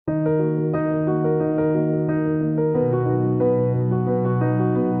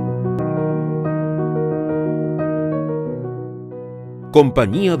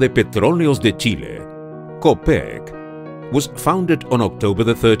Compañía de Petróleos de Chile, Copec, was founded on October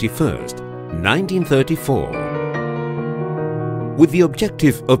the 31st, 1934, with the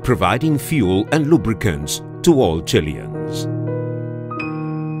objective of providing fuel and lubricants to all Chileans.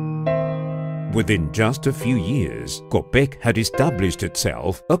 Within just a few years, Copec had established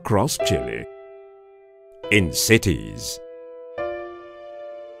itself across Chile, in cities,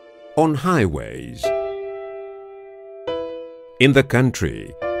 on highways, in the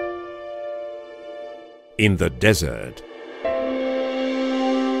country, in the desert,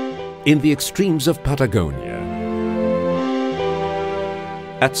 in the extremes of Patagonia,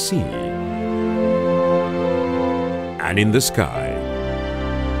 at sea, and in the sky.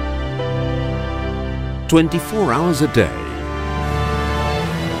 24 hours a day,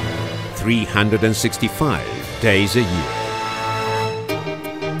 365 days a year.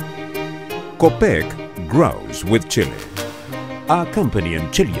 Copec grows with Chile. Our company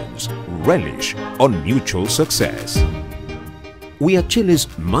and Chileans relish on mutual success. We are Chile's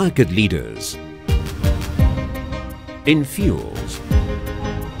market leaders in fuels,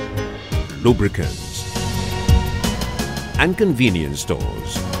 lubricants, and convenience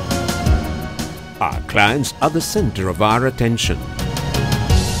stores. Our clients are the center of our attention,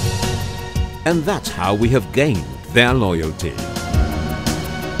 and that's how we have gained their loyalty.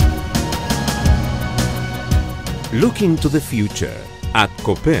 Looking to the future, at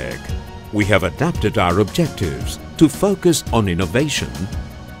Copec, we have adapted our objectives to focus on innovation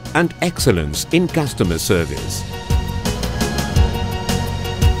and excellence in customer service.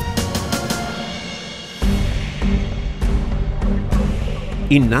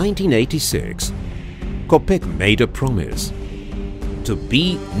 In 1986, Copec made a promise to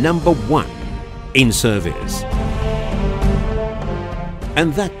be #1 in service.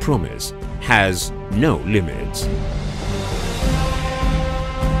 And that promise has no limits.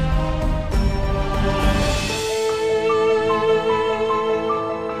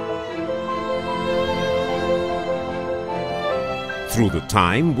 Through the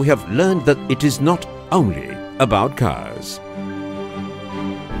time, we have learned that it is not only about cars.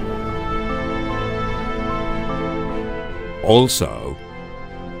 Also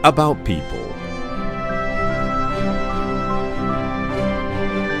about people.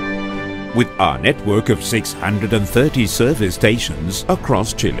 With our network of 630 service stations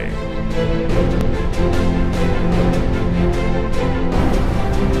across Chile.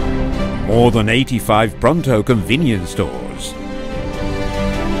 More than 85 Pronto convenience stores.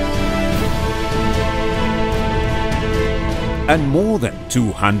 And more than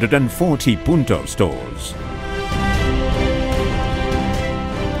 240 Punto stores.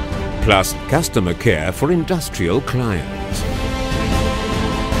 Plus customer care for industrial clients.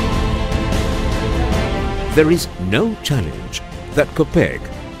 There is no challenge that Copec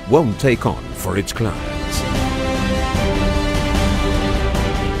won't take on for its clients.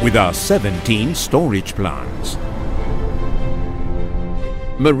 With our 17 storage plants,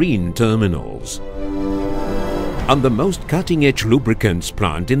 marine terminals, and the most cutting-edge lubricants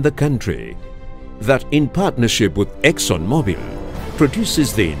plant in the country that, in partnership with ExxonMobil,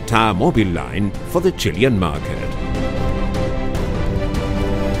 produces the entire mobile line for the Chilean market.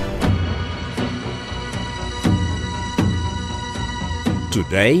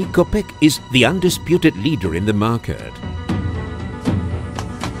 Today, Copec is the undisputed leader in the market,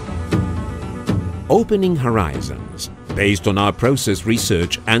 opening horizons based on our process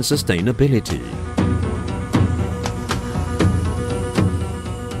research and sustainability.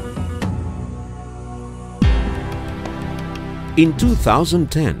 In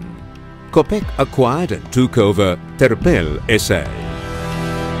 2010, Copec acquired and took over Terpel S.A.,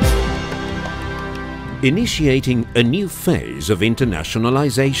 initiating a new phase of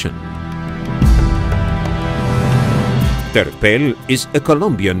internationalization. Terpel is a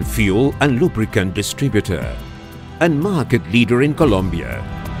Colombian fuel and lubricant distributor and market leader in Colombia,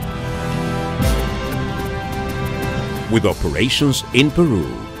 with operations in Peru,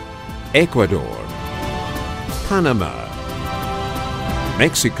 Ecuador, Panama,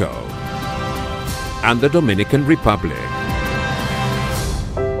 Mexico, and the Dominican Republic.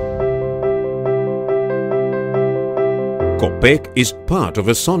 Copec is part of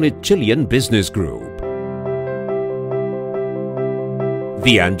a solid Chilean business group,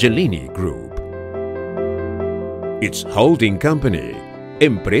 the Angelini Group. Its holding company,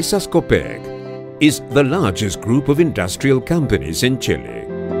 Empresas Copec, is the largest group of industrial companies in Chile.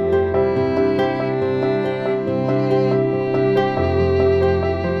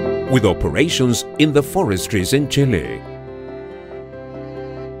 With operations in the forestries in Chile,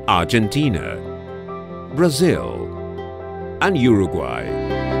 Argentina, Brazil, and Uruguay.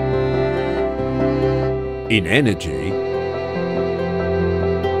 In energy,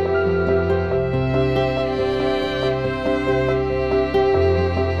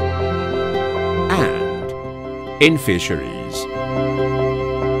 and in fisheries.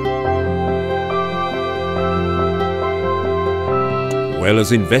 Well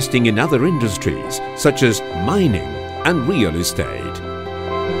as investing in other industries such as mining and real estate.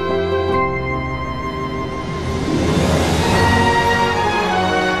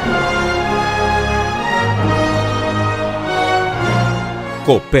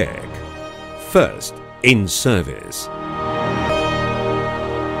 Copec, first in service.